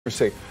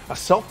Say a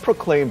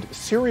self-proclaimed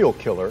serial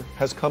killer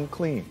has come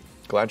clean.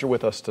 Glad you're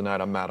with us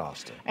tonight. I'm Matt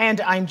Austin. And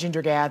I'm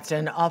Ginger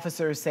Gadsden.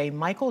 Officers say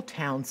Michael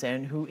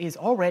Townsend, who is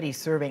already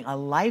serving a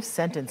life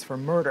sentence for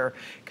murder,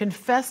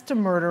 confessed to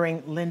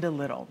murdering Linda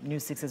Little.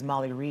 News 6's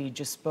Molly Reed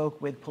just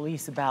spoke with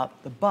police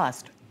about the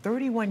bust,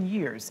 31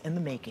 years in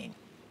the making.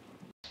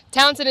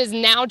 Townsend is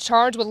now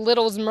charged with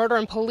Little's murder,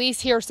 and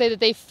police here say that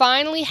they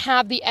finally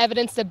have the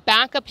evidence to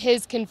back up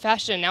his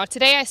confession. Now,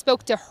 today I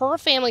spoke to her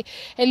family,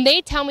 and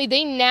they tell me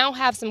they now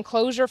have some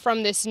closure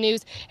from this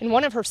news, and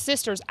one of her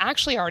sisters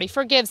actually already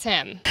forgives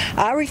him.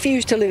 I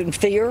refuse to live in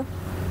fear,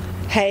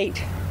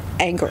 hate,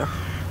 anger.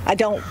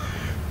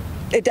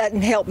 It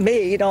doesn't help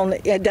me. It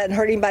doesn't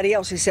hurt anybody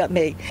else except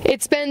me.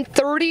 It's been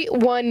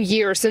 31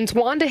 years since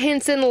Wanda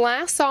Henson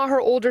last saw her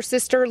older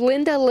sister,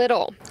 Linda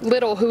Little.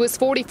 Little, who was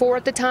 44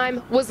 at the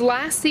time, was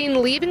last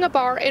seen leaving a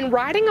bar and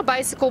riding a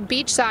bicycle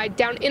beachside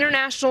down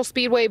International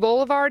Speedway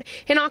Boulevard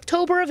in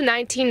October of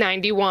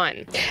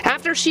 1991.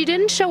 After she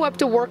didn't show up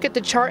to work at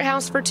the Chart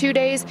House for 2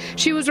 days,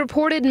 she was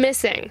reported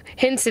missing.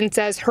 Henson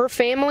says her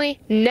family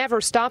never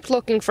stopped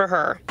looking for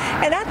her.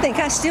 And I think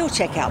I still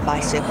check out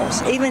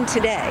bicycles, even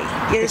today.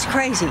 It is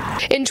crazy.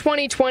 In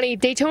 2020,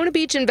 Daytona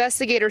Beach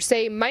investigators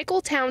say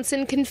Michael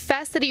Townsend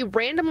confessed that he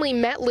randomly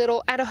met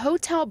Little at a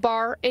hotel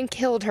bar and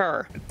killed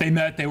her. They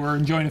met, they were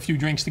enjoying a few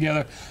drinks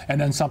together, and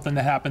then something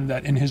that happened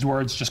that, in his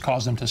words, just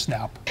caused them to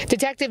snap.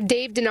 Detective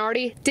Dave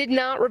Dinardi did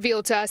not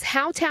reveal to us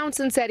how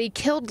Townsend said he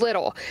killed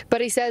Little,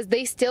 but he says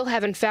they still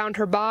haven't found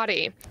her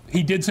body.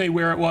 He did say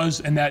where it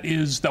was, and that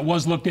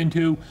was looked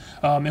into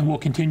and will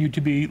continue to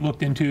be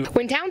looked into.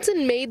 When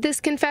Townsend made this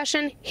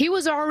confession, he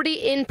was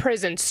already in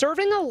prison,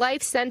 serving a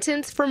life sentence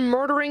for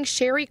murdering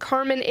Sherry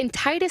Carmen in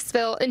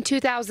Titusville in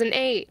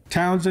 2008.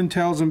 Townsend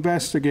tells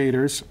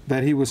investigators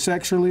that he was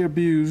sexually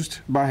abused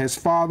by his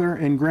father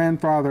and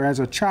grandfather as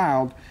a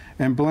child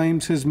and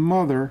blames his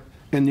mother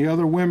and the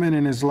other women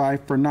in his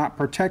life for not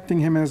protecting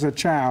him as a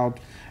child,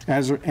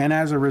 and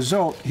as a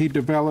result, he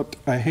developed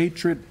a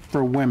hatred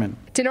for women.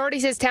 Dinardi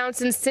says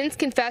Townsend since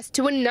confessed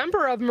to a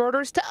number of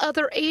murders to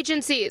other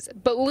agencies,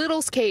 but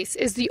Little's case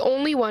is the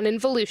only one in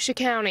Volusia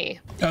County.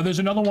 There's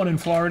another one in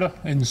Florida,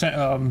 in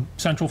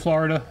Central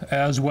Florida,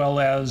 as well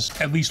as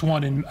at least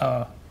one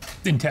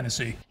in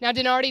Tennessee. Now,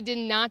 Dinardi did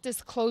not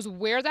disclose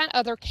where that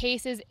other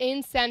case is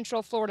in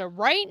Central Florida.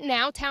 Right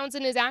now,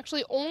 Townsend is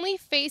actually only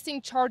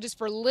facing charges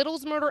for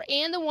Little's murder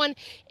and the one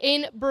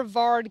in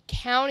Brevard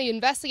County.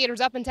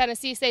 Investigators up in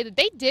Tennessee say that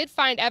they did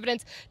find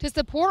evidence to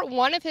support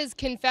one of his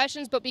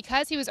confessions, but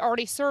because he was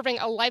already serving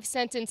a life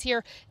sentence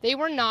here, they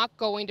were not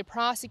going to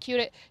prosecute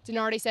it.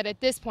 Dinardi said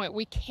at this point,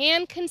 we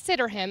can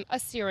consider him a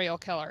serial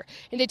killer.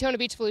 In Daytona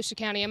Beach, Volusia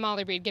County, I'm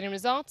Molly Reed, getting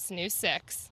results, News 6.